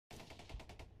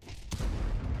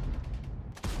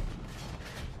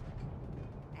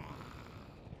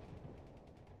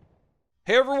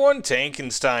Hey everyone,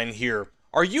 Tankenstein here.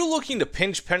 Are you looking to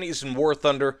pinch pennies in War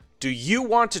Thunder? Do you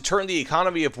want to turn the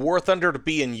economy of War Thunder to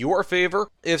be in your favor?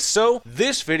 If so,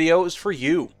 this video is for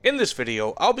you. In this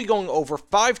video, I'll be going over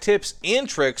 5 tips and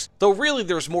tricks, though really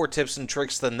there's more tips and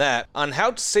tricks than that, on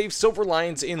how to save Silver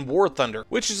Lions in War Thunder,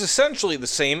 which is essentially the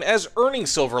same as earning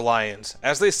Silver Lions.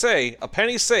 As they say, a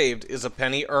penny saved is a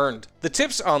penny earned. The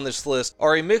tips on this list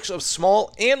are a mix of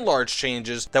small and large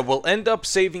changes that will end up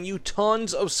saving you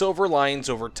tons of Silver Lions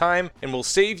over time, and will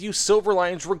save you Silver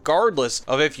Lions regardless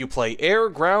of if you play air,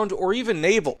 ground, or even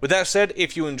naval. With that said,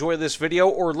 if you enjoy this video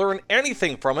or learn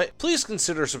anything from it, please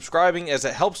consider subscribing as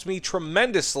it helps me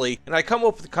tremendously, and I come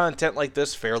up with content like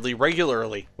this fairly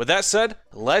regularly. With that said,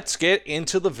 let's get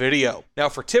into the video. Now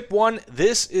for tip 1,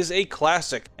 this is a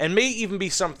classic, and may even be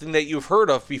something that you've heard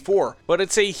of before, but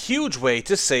it's a huge way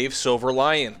to save Silver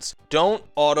Lions. Don't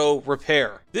auto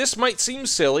repair. This might seem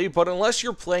silly, but unless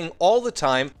you're playing all the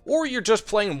time, or you're just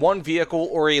playing one vehicle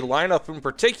or a lineup in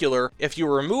particular, if you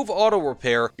remove auto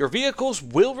repair, your vehicles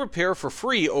will repair for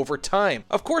free over time.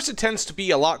 Of course, it tends to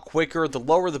be a lot quicker the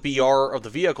lower the BR of the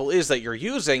vehicle is that you're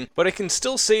using, but it can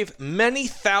still save many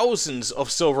thousands of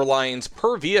Silver Lions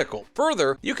per vehicle.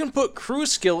 Further, you can put crew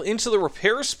skill into the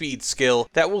repair speed skill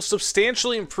that will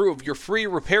substantially improve your free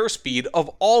repair speed of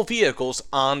all vehicles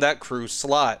on that crew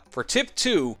slot. For tip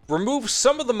 2, remove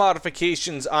some of the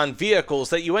modifications on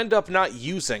vehicles that you end up not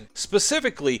using.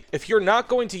 Specifically, if you're not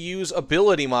going to use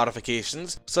ability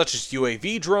modifications, such as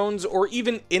UAV drones or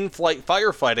even in-flight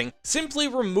firefighting, simply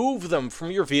remove them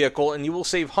from your vehicle and you will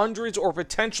save hundreds or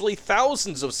potentially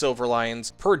thousands of Silver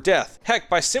Lions per death. Heck,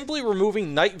 by simply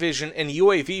removing night vision and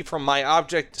UAV from my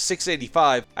Object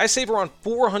 685, I save around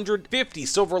 450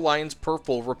 Silver Lions per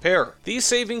full repair. These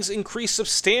savings increase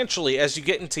substantially as you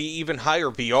get into even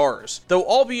higher BRs. Though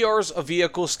all BRs of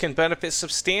vehicles can benefit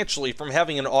substantially from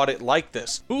having an audit like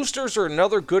this. Boosters are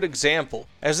another good example,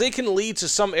 as they can lead to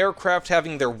some aircraft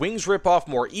having their wings rip off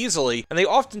more easily, and they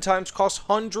oftentimes cost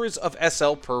hundreds of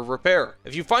SL per repair.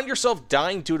 If you find yourself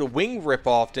dying due to wing rip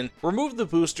often, remove the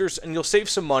boosters and you'll save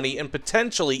some money and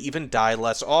potentially even die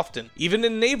less often. Even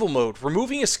in naval mode,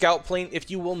 removing a scout plane if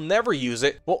you will never use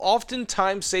it will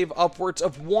oftentimes save upwards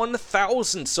of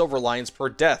 1,000 Silver Lions per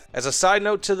death. As a side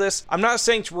note to this, I'm not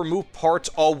saying to remove parts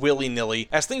all willy-nilly,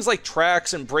 as things like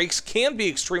tracks and brakes can be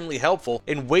extremely helpful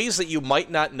in ways that you might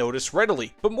not notice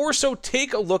readily, but more so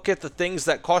take a look at the things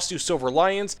that cost you Silver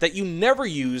Lions that you never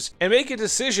use and make a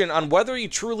decision on whether you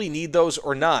truly need those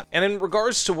or not. And in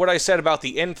regards to what I said about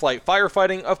the in-flight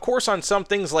firefighting, of course on some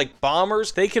things like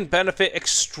bombers, they can benefit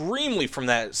extremely from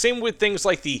that. Same with things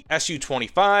like the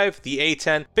Su-25, the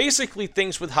A-10, basically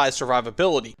things with high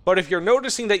survivability. But if you're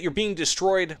noticing that you're being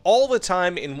destroyed all the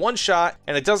time in one shot,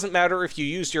 and it doesn't matter if you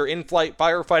use your in-flight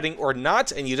firefighting or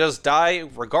not, and you just die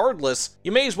regardless,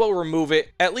 you may as well remove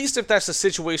it, at least if that's the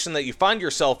situation that you find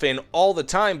yourself in all the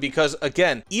time, because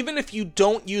again, even if you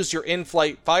don't use your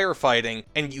in-flight firefighting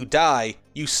and you die,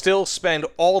 you still spend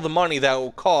all the money that it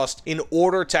will cost in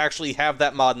order to actually have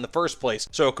that mod in the first place.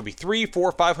 So it could be 3,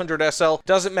 4, 500 SL,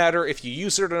 doesn't matter if you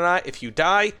use it or not. If you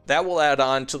die, that will add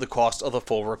on to the cost of the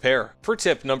full repair. For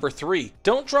tip number 3,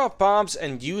 don't drop bombs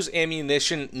and use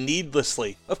ammunition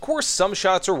needlessly. Of course, some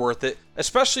shots are worth it,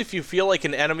 especially if you feel like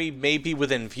an enemy may be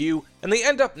within view and they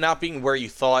end up not being where you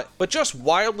thought, but just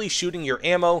wildly shooting your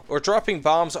ammo or dropping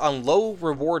bombs on low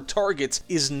reward targets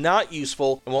is not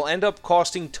useful and will end up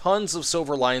costing tons of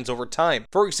Silver Lions over time.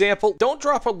 For example, don't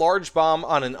drop a large bomb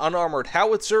on an unarmored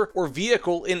howitzer or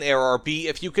vehicle in ARB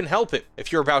if you can help it.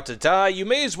 If you're about to die, you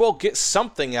may as well get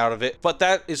something out of it, but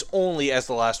that is only as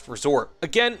the last resort.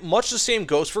 Again, much the same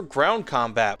goes for ground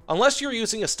combat. Unless you're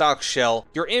using a stock shell,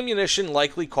 your ammunition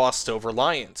likely costs Silver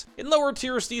Lions. In lower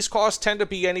tiers, these costs tend to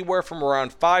be anywhere from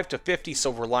around 5 to 50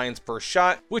 Silver Lions per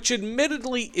shot, which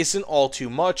admittedly isn't all too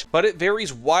much, but it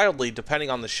varies wildly depending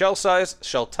on the shell size,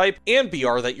 shell type, and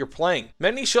BR that you're playing.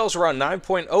 Many shells around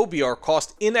 9.0 BR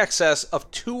cost in excess of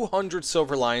 200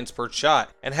 Silver Lions per shot,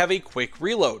 and have a quick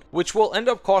reload, which will end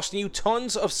up costing you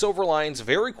tons of Silver Lions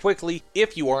very quickly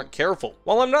if you aren't careful.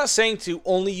 While I'm not saying to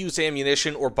only use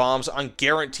ammunition or bombs on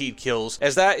guaranteed kills,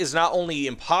 as that is not only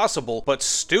impossible, but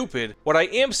stupid, what I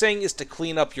am saying is to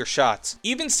clean up your shots.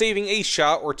 Even saving a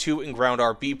shot or two in ground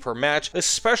RB per match,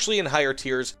 especially in higher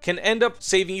tiers, can end up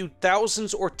saving you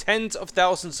thousands or tens of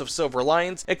thousands of Silver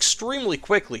Lions extremely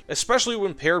quickly, especially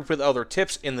when paired with other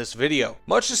tips in this video.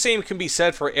 Much the same can be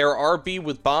said for air RB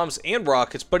with bombs and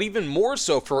rockets, but even more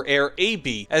so for air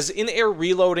AB, as in-air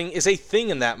reloading is a thing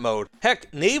in that mode.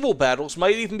 Heck, naval battles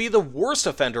might even be the worst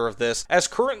offender of this, as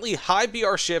currently high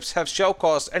BR ships have shell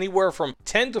costs anywhere from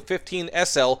 10 to 15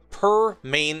 SL per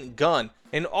main gun,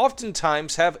 and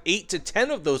oftentimes have 8 to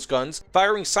 10 of those guns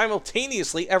firing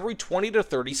simultaneously every 20 to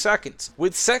 30 seconds,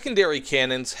 with secondary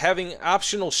cannons having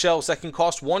optional shells that can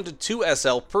cost 1 to 2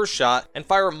 SL per shot and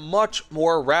fire much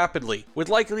more rapidly. With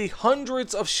likely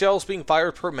hundreds of shells being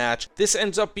fired per match, this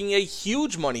ends up being a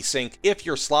huge money sink if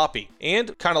you're sloppy.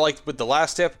 And kind of like with the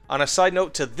last tip, on a side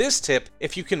note to this tip,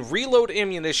 if you can reload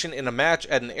ammunition in a match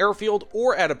at an airfield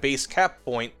or at a base cap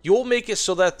point, you'll make it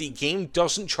so that the game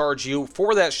doesn't charge you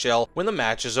for that shell when the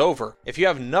match is over. If you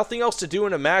have nothing else to do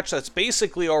in a match that's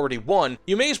basically already won,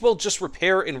 you may as well just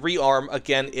repair and rearm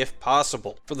again if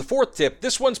possible. For the fourth tip,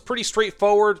 this one's pretty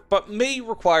straightforward, but may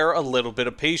require a little bit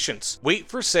of patience. Wait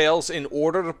for sales in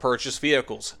order to purchase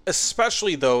vehicles,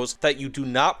 especially those that you do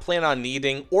not plan on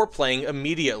needing or playing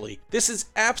immediately. This is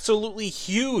absolutely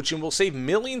huge and will save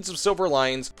millions of silver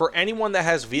lions for anyone that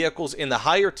has vehicles in the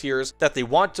higher tiers that they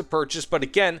want to purchase but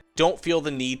again don't feel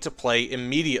the need to play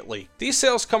immediately. These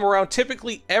sales come around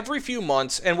typically every few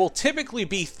months and will typically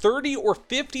be 30 or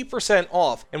 50%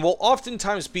 off and will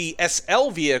oftentimes be SL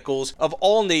vehicles of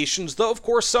all nations, though of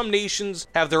course some nations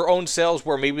have their own sales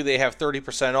where maybe they have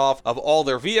 30% off of all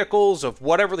their vehicles, of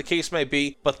whatever the case may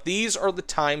be, but these are the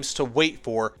times to wait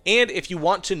for. And if you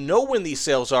want to know when these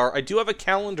sales are, I do have a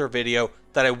calendar video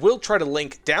that I will try to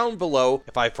link down below.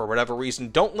 If I, for whatever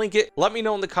reason, don't link it, let me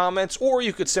know in the comments, or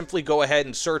you could simply go ahead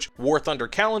and search War Thunder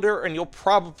Calendar and you'll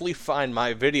probably find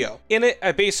my video. In it,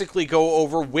 I basically go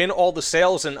over when all the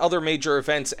sales and other major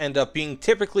events end up being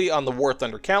typically on the War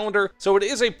Thunder Calendar, so it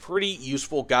is a pretty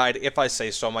useful guide if I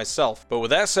say so myself. But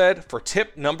with that said, for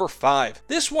tip number 5.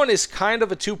 This one is kind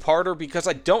of a two-parter because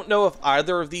I don't know if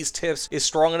either of these tips is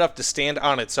strong enough to stand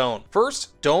on its own.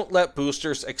 First, don't let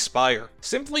boosters expire.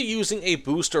 Simply using a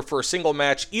booster for a single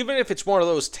match, even if it's one of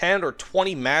those 10 or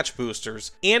 20 match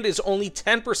boosters, and is only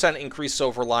 10% increased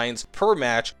silver lions per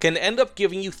match, can end up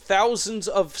giving you thousands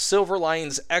of silver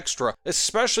lions extra,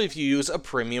 especially if you use a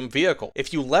premium vehicle.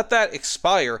 If you let that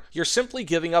expire, you're simply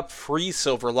giving up free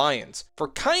silver lions. For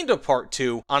kind of part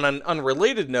 2, on an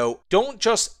unrelated note, don't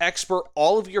just expert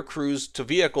all of your crews to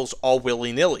vehicles all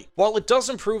willy-nilly. While it does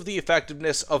improve the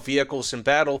effectiveness of vehicles in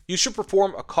battle, you should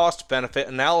perform a cost-benefit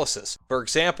analysis. For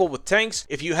example, with tanks,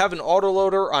 if you have an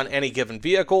autoloader on any given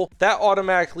vehicle, that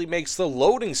automatically makes the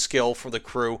loading skill for the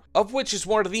crew, of which is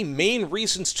one of the main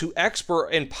reasons to expert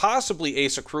and possibly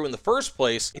ace a crew in the first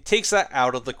place, it takes that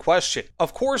out of the question.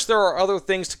 Of course, there are other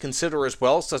things to consider as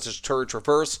well, such as turret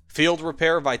reverse, field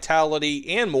repair, vitality,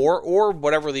 and more, or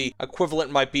whatever the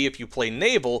equivalent might be if you play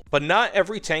naval, but not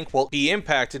every tank will be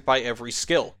impacted by every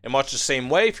skill. In much the same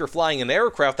way, if you're flying an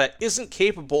aircraft that isn't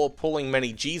capable of pulling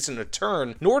many Gs in a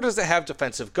turn, nor does it have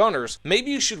defensive gunners,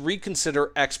 maybe you should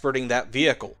reconsider experting that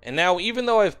vehicle. And now, even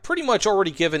though I've pretty much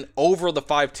already given over the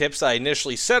 5 tips I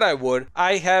initially said I would,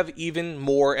 I have even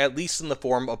more, at least in the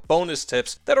form of bonus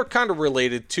tips that are kind of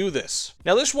related to this.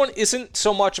 Now, this one isn't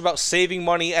so much about saving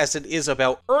money as it is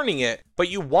about earning it, but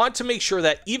you want to make sure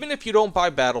that even if you don't buy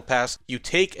Battle Pass, you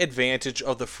take advantage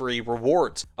of the free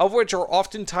rewards, of which are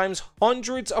oftentimes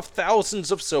hundreds of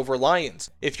thousands of silver lions.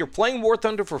 If you're playing War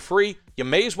Thunder for free, you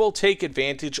may as well take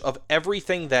advantage of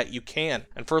everything that you can.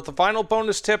 And for the final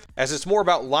bonus tip, as it's more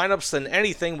about lineups than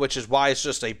anything, which is why it's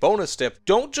just a bonus tip,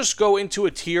 don't just go into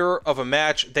a tier of a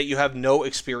match that you have no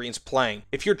experience playing.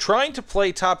 If you're trying to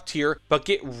play top tier but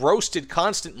get roasted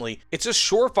constantly, it's a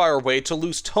surefire way to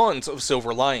lose tons of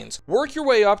silver lions. Work your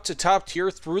way up to top tier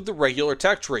through the regular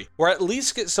tech tree, or at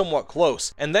least get somewhat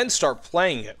close, and then start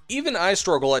playing it. Even I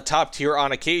struggle at top tier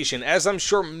on occasion, as I'm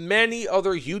sure many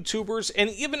other YouTubers and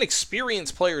even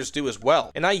experienced players do as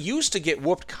well, and I used to get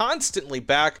whooped constantly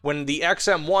back when the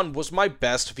XM1 was my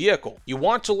best vehicle. You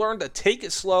want to learn to take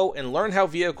it slow and learn how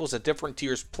vehicles at different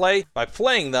tiers play by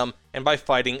playing them and by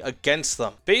fighting against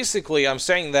them. Basically, I'm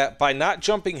saying that by not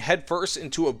jumping headfirst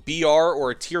into a BR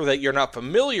or a tier that you're not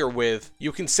familiar with,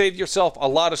 you can save yourself a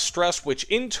lot of stress, which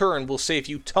in turn will save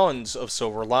you tons of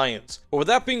silver lions. But with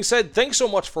that being said, thanks so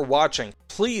much for watching.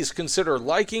 Please consider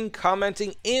liking,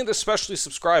 commenting, and especially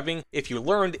subscribing. If you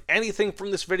learned anything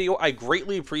from this video, I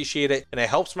greatly appreciate it, and it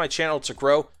helps my channel to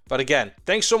grow. But again,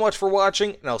 thanks so much for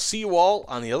watching, and I'll see you all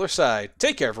on the other side.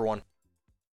 Take care, everyone.